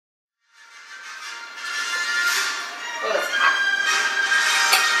Oh, it's hot.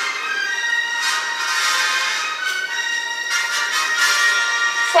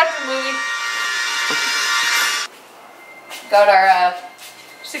 Watch the movie. Got our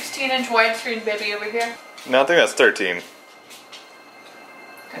 16-inch widescreen baby over here. No, I think that's 13.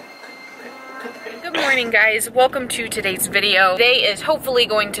 Good morning, guys. Welcome to today's video. Today is hopefully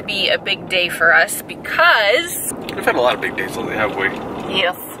going to be a big day for us because We've had a lot of big days lately, haven't we?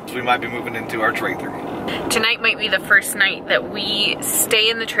 yes, So we might be moving into our trailer. tonight might be the first night that we stay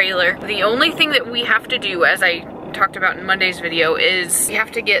in the trailer. The only thing that we have to do, as I talked about in Monday's video, is you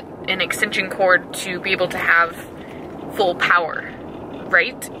have to get an extension cord to be able to have full power,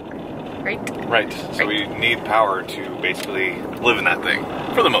 right? Right. So we need power to basically live in that thing,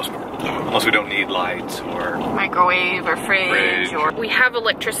 for the most part. Unless we don't need lights or Microwave or fridge. Or we have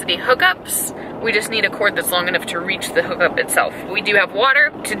electricity hookups. We just need a cord that's long enough to reach the hookup itself. We do have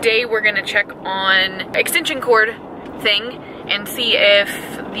water. Today we're gonna check on extension cord thing and see if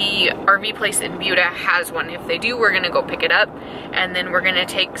the RV place in Buda has one. If they do, we're gonna go pick it up, and then we're gonna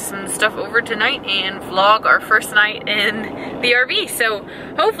take some stuff over tonight and vlog our first night in the RV. So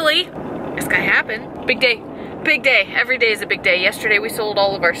hopefully it's gonna happen. Big day. Big day. Every day is a big day. Yesterday we sold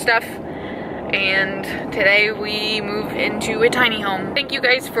all of our stuff, and today we move into a tiny home. Thank you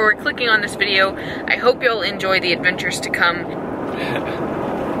guys for clicking on this video. I hope you'll enjoy the adventures to come.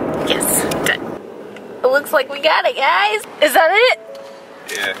 Yes, done. It looks like we got it, guys. Is that it?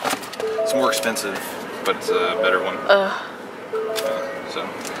 yeah, it's more expensive, but it's a better one. So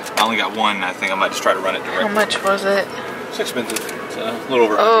I only got one. I think I might just try to run it directly. How much was it? It's expensive. It's a little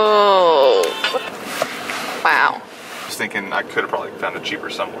over. Oh, wow. I was thinking I could have probably found it cheaper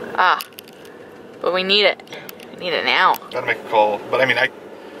somewhere. But we need it. We need it now. Gotta make a call, but I mean, I'm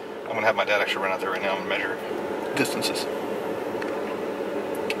gonna have my dad actually run out there right now and measure distances.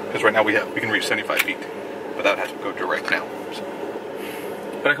 Because right now we can reach 75 feet, but that would have to go direct now. So.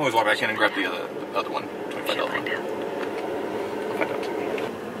 But I can always walk back in and grab the other one, $25 one. I'll find out.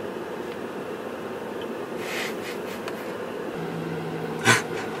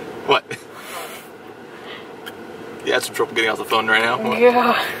 What? You had some trouble getting off the phone right now? What?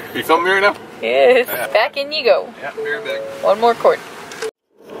 Yeah. Are you filming me right now? Yes. Yeah. Back in you go. Yeah, be right back. One more cord.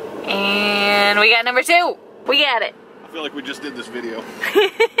 And we got number 2. We got it. I feel like we just did this video.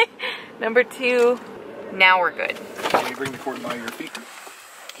 Number 2. Now we're good. Can you bring the cord by your feet?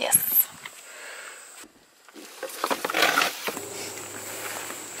 Yes.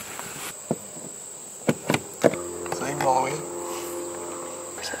 Same Halloween.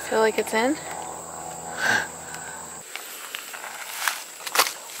 Does it feel like it's in?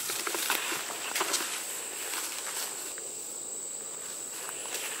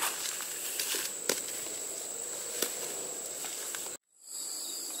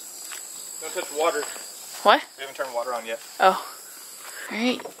 Don't touch water. What? We haven't turned water on yet. Oh.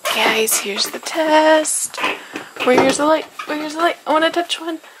 Alright, guys, here's the test. Where's the light? Where's the light? I want to touch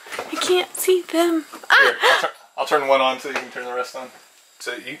one. I can't see them. Here, I'll turn one on so you can turn the rest on.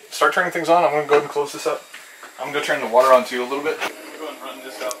 So you start turning things on. I'm going to go ahead and close this up. I'm going to turn the water on too a little bit. Go ahead and run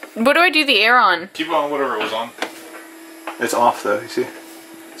this out. What do I do the air on? Keep it on whatever it was on. It's off though, you see?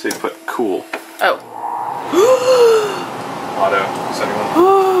 So you put cool. Oh. Auto. Setting one.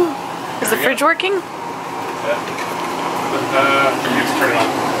 Is the fridge working? Yeah. You just turn it on.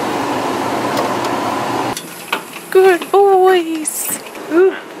 Good boys.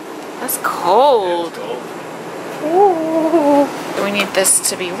 Ooh, that's cold. Yeah, it's cold. Ooh. We need this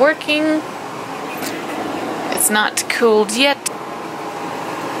to be working. It's not cooled yet.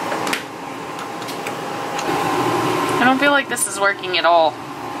 I don't feel like this is working at all.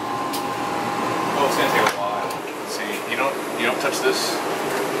 Oh, it's gonna take a while. See, you don't touch this.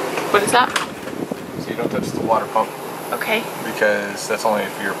 What is that? So you don't touch the water pump Okay. because that's only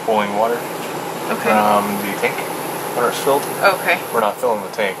if you're pulling water Okay. from the tank when it's filled. Okay. We're not filling the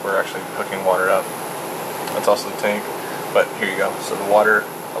tank, we're actually hooking water up. That's also the tank. But here you go. So the water,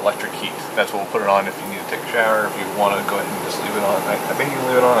 electric heat. That's what we'll put it on if you need to take a shower, if you want to go ahead and just leave it on. I think you can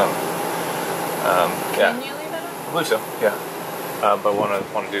leave it on. Yeah. Can you leave it on? I believe so, yeah. But what I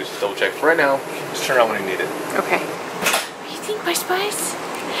want to do is just double check. For right now, just turn it on when you need it. Okay. What do you think, my spice?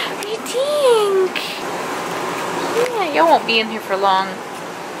 What do you think? Yeah, y'all won't be in here for long.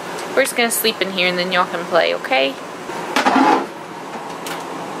 We're just gonna sleep in here and then y'all can play, okay?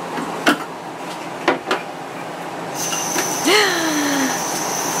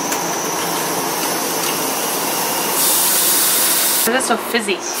 Why is it so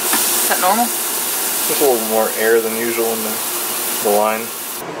fizzy? Is that normal? Just a little more air than usual in the line.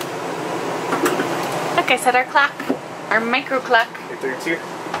 Look, I set our clock. Our micro clock. 8:32.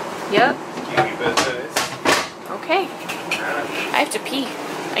 Yep. Can you keep it as Okay. I have to pee.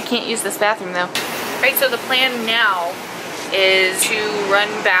 I can't use this bathroom though. Alright, so the plan now is to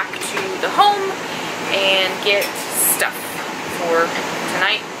run back to the home and get stuff for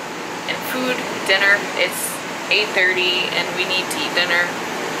tonight and food, dinner. It's 8:30 and we need to eat dinner.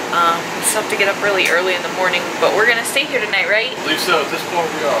 We still have to get up really early in the morning, but we're gonna stay here tonight, right? I believe so. At this point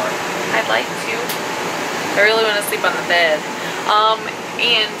we are. I'd like to. I really want to sleep on the bed.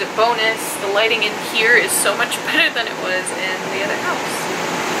 And bonus, the lighting in here is so much better than it was in the other house.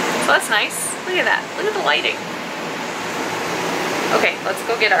 So that's nice. Look at that. Look at the lighting. Okay, let's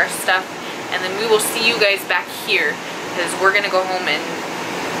go get our stuff, and then we will see you guys back here, because we're gonna go home and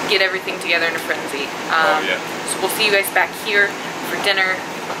get everything together in a frenzy. So we'll see you guys back here for dinner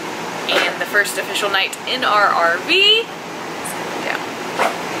and the first official night in our RV.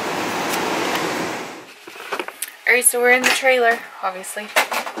 Alright, so we're in the trailer, obviously.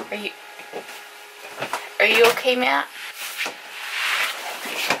 Are you okay, Matt?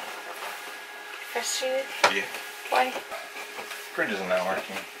 Frustrated? Yeah. Why? Fridge isn't that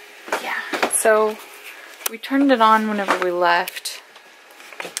working. Yeah. So we turned it on whenever we left,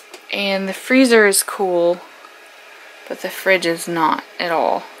 and the freezer is cool, but the fridge is not at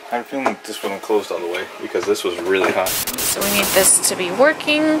all. I'm feeling like this wasn't closed all the way because this was really hot. So we need this to be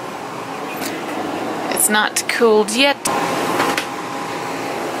working. It's not cooled yet.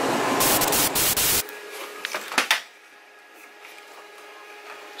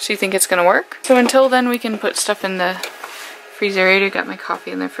 So you think it's gonna work? So until then we can put stuff in the freezer. I got my coffee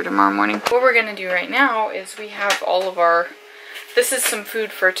in there for tomorrow morning. What we're gonna do right now is we have all of our, this is some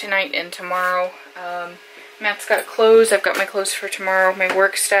food for tonight and tomorrow. Matt's got clothes, I've got my clothes for tomorrow, my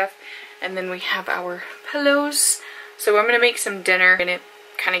work stuff, and then we have our pillows. So I'm gonna make some dinner and it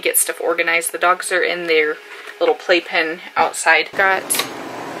kind of get stuff organized. The dogs are in their little playpen outside. Got,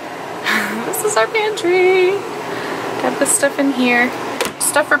 this is our pantry. Got this stuff in here.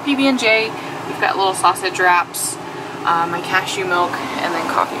 Stuff for PB&J. We've got little sausage wraps, my cashew milk, and then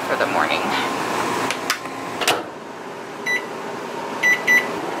coffee for the morning.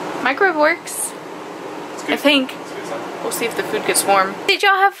 Microwave works, I think. We'll see if the food gets warm. Did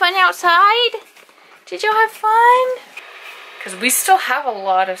y'all have fun outside? Did y'all have fun? Because we still have a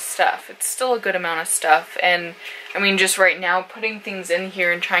lot of stuff. It's still a good amount of stuff. And I mean, just right now, putting things in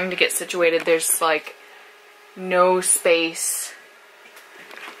here and trying to get situated, there's like no space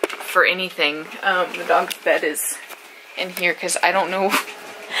for anything. The dog's bed is in here because I don't know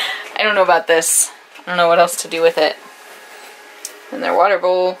about this. I don't know what else to do with it. And their water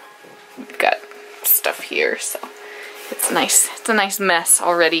bowl. We've got stuff here, so it's nice. It's a nice mess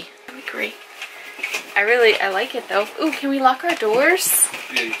already. That'd be great. I like it though. Ooh, can we lock our doors?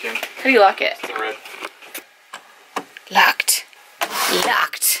 Yeah, you can. How do you lock it? It's red. Locked.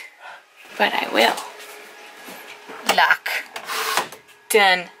 Locked. But I will. Lock.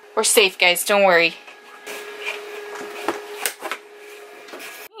 Done. We're safe, guys. Don't worry.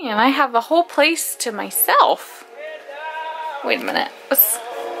 Man, I have the whole place to myself. Wait a minute. What's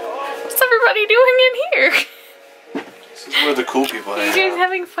everybody doing in here? This is where the cool people hang out. You guys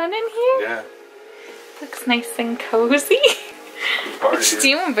having fun in here? Yeah. Looks nice and cozy. What you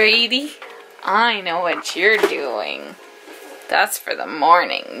doing, Brady? I know what you're doing. That's for the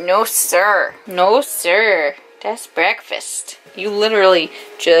morning. No, sir. No, sir. That's breakfast. You literally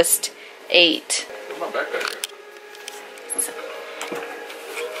just ate. Put my backpack here.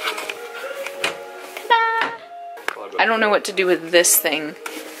 Ta-da! I don't know what to do with this thing.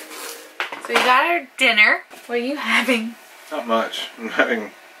 So we got our dinner. What are you having? Not much. I'm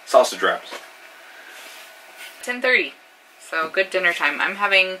having sausage wraps. 10:30. So good dinner time. I'm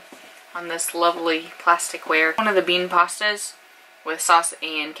having on this lovely plasticware one of the bean pastas with sauce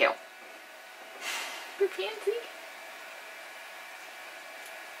and kale. Fancy.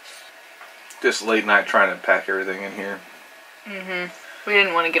 Just late night trying to pack everything in here. We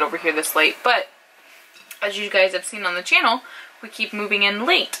didn't want to get over here this late, but as you guys have seen on the channel, we keep moving in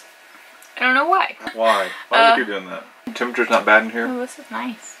late. I don't know why. Why? Why would you doing that? Temperature's not bad in here. Oh, this is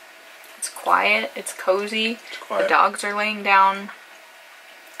nice. It's quiet. It's cozy. It's quiet. The dogs are laying down.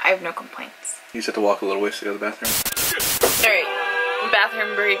 I have no complaints. You just have to walk a little ways to go to the bathroom. Alright,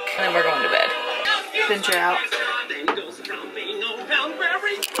 bathroom break, and then we're going to bed. Venture out.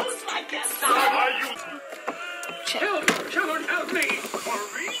 Check. Go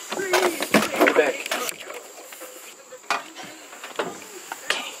back.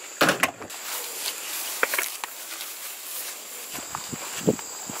 Okay.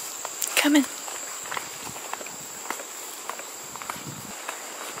 Come in.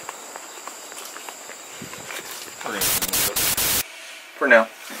 For now.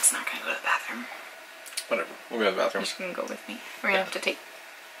 It's not gonna go to the bathroom. Whatever. We'll go to the bathroom. You can go with me. We're gonna have to take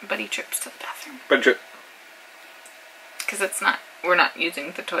buddy trips to the bathroom. Buddy trip. Because we're not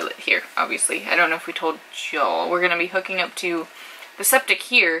using the toilet here, obviously. I don't know if we told y'all. We're gonna be hooking up to the septic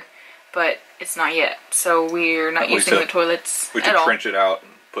here, but it's not yet. So we're not using the toilets at all. We should trench it out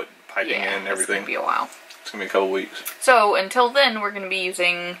and put piping in and everything. It's gonna be a while. It's gonna be a couple weeks. So until then, we're gonna be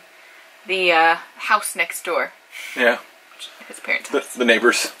using the house next door. Yeah. His parents' house. The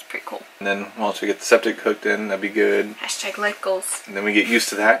neighbors. It's pretty cool. And then once we get the septic hooked in, that'd be good. Hashtag life goals. And then we get used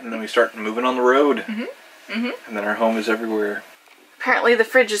to that, and then we start moving on the road. Mm-hmm. Mm-hmm. And then our home is everywhere. Apparently the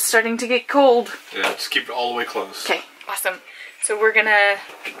fridge is starting to get cold. Yeah, just keep it all the way closed. Okay, awesome. So we're gonna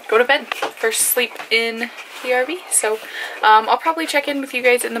go to bed. First sleep in the RV. So I'll probably check in with you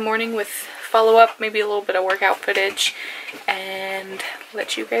guys in the morning with follow-up, maybe a little bit of workout footage, and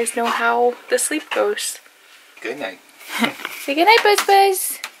let you guys know how the sleep goes. Good night. Say good night, Buzz Buzz.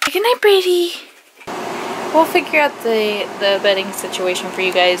 Say good night, Brady. We'll figure out the bedding situation for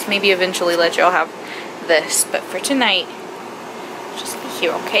you guys. Maybe eventually let y'all have this, but for tonight, just be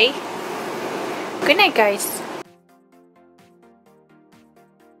here, okay? Good night, guys.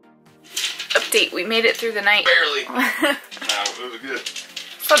 Update, we made it through the night. Barely. It was good.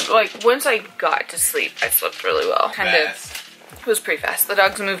 But, like, once I got to sleep, I slept really well. Kind of, it was pretty fast. The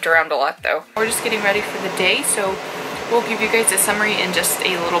dogs moved around a lot, though. We're just getting ready for the day, so we'll give you guys a summary in just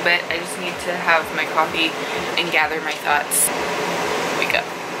a little bit. I just need to have my coffee and gather my thoughts. Wake up.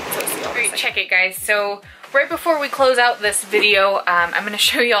 Alright, check it, guys. So right before we close out this video, I'm going to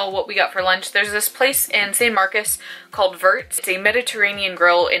show y'all what we got for lunch. There's this place in San Marcos called Vert's. It's a Mediterranean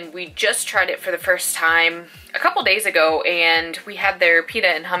grill, and we just tried it for the first time a couple days ago, and we had their pita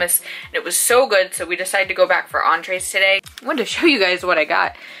and hummus, and it was so good, so we decided to go back for entrees today. I wanted to show you guys what I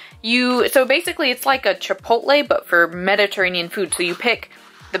got. So basically it's like a Chipotle, but for Mediterranean food. So you pick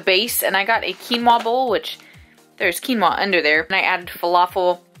the base, and I got a quinoa bowl, which there's quinoa under there, and I added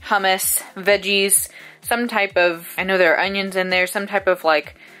falafel, hummus, veggies, some type of, I know there are onions in there, some type of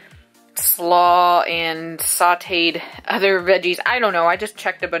like slaw and sauteed other veggies. I don't know, I just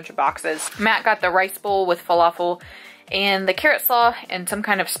checked a bunch of boxes. Matt got the rice bowl with falafel and the carrot slaw and some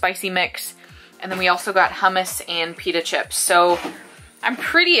kind of spicy mix. And then we also got hummus and pita chips. So I'm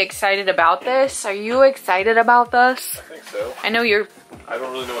pretty excited about this. Are you excited about this? I think so. I know you're... I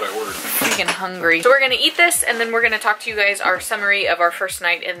don't really know what I ordered. Freaking hungry. So we're gonna eat this, and then we're gonna talk to you guys our summary of our first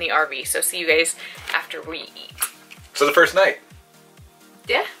night in the RV. So see you guys after we eat. So the first night.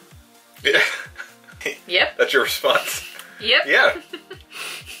 Yeah. Yeah. Yep. That's your response. Yep. Yeah.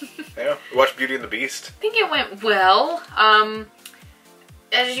 Yeah. We watched Beauty and the Beast. I think it went well.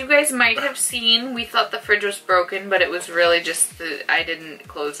 As you guys might have seen, we thought the fridge was broken, but it was really just that I didn't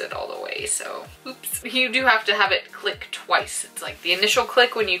close it all the way, so oops. You do have to have it click twice. It's like the initial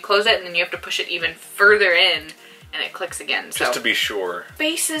click when you close it, and then you have to push it even further in, and it clicks again. Just so to be sure.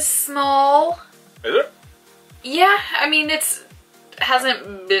 Base is small. Is it? Yeah, I mean,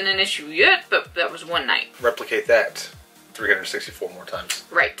 hasn't been an issue yet, but that was one night. Replicate that 364 more times.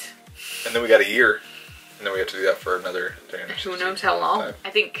 Right. And then we got a year. And then we have to do that for another 364 Who knows how long. time.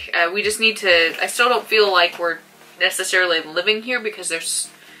 I think we just need to, I still don't feel like we're necessarily living here because there's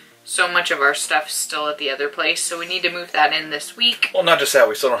so much of our stuff still at the other place. So we need to move that in this week. Well, not just that,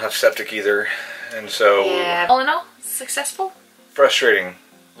 we still don't have septic either. And so... Yeah. All in all, successful? Frustrating.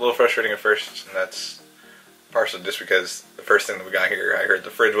 A little frustrating at first, and that's partially just because the first thing that we got here, I heard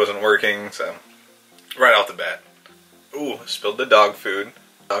the fridge wasn't working, so right off the bat. Ooh, spilled the dog food.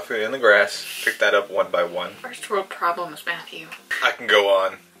 Dog food in the grass. Picked that up one by one. First world problems, Matthew. I can go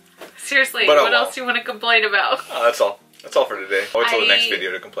on. Seriously, But what else do you want to complain about? Oh, that's all. That's all for today. I'll wait till the next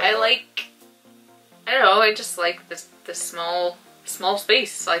video to complain about. I don't know, I just like this small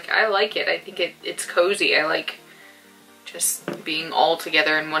space. Like, I like it. I think it's cozy. I like just being all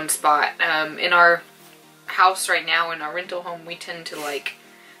together in one spot. In our house right now, in our rental home, we tend to like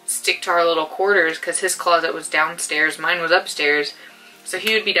stick to our little quarters because his closet was downstairs, mine was upstairs. So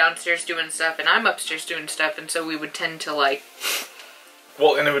he would be downstairs doing stuff and I'm upstairs doing stuff, and so we would tend to like...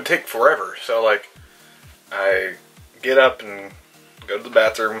 Well, and it would take forever. So like, I get up and go to the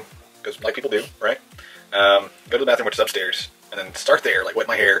bathroom, because like people do, right? Go to the bathroom, which is upstairs, and then start there, like wet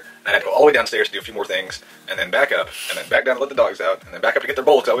my hair, and I had to go all the way downstairs to do a few more things, and then back up, and then back down to let the dogs out, and then back up to get their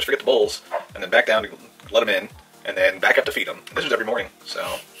bowls, because I always forget the bowls, and then back down to let them in, and then back up to feed them. And this was every morning,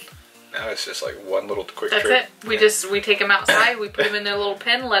 so now it's just like one little quick trip. That's it. We take them outside, we put them in their little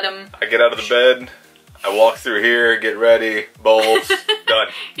pen, let them... I get out of the bed, I walk through here, get ready, bowls, done.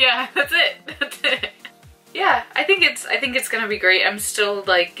 Yeah, that's it. That's it. Yeah, I think it's gonna be great. I'm still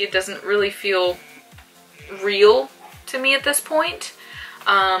like, it doesn't really feel real to me at this point.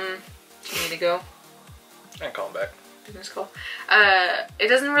 Do you need to go? And call him back. Business call. It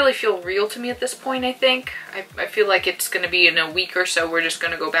doesn't really feel real to me at this point, I think. I feel like it's going to be in a week or so, we're just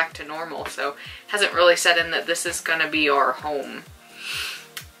going to go back to normal. So it hasn't really set in that this is going to be our home.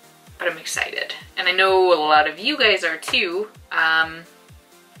 But I'm excited. And I know a lot of you guys are too. Yeah,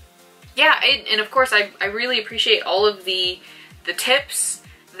 and of course I really appreciate all of the tips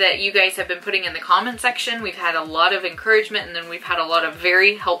that you guys have been putting in the comment section. We've had a lot of encouragement, and then we've had a lot of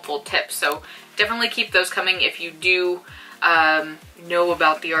very helpful tips. So definitely keep those coming if you do know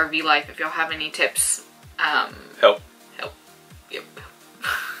about the RV life, if y'all have any tips. Help. Yep.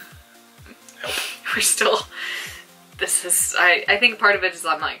 Help. We're still, this is, I think part of it is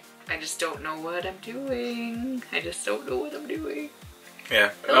I'm like, I just don't know what I'm doing. I just don't know what I'm doing.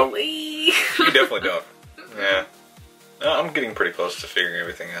 Yeah. Help me. You definitely don't. Yeah. No, I'm getting pretty close to figuring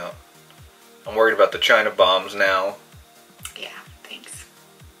everything out. I'm worried about the China bombs now. Yeah, thanks.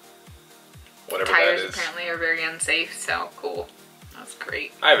 Whatever Tires that is. apparently are very unsafe, so cool. That's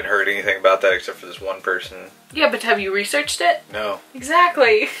great. I haven't heard anything about that except for this one person. Yeah, but have you researched it? No.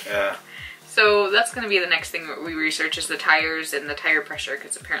 Exactly. Yeah. So that's going to be the next thing that we research is the tires and the tire pressure,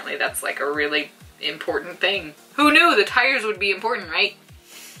 because apparently that's like a really important thing. Who knew the tires would be important, right?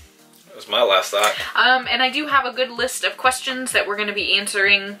 That was my last thought. And I do have a good list of questions that we're going to be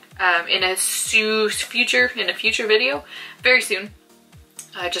answering in a future video very soon.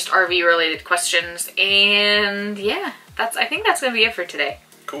 Just RV related questions, and yeah, I think that's going to be it for today.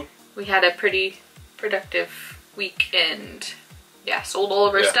 Cool. We had a pretty productive week, and yeah, sold all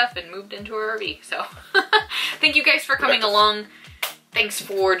of our stuff and moved into our RV. So thank you guys for coming along. Thanks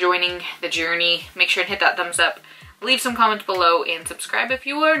for joining the journey. Make sure and hit that thumbs up. Leave some comments below and subscribe if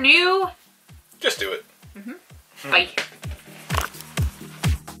you are new. Just do it. Bye.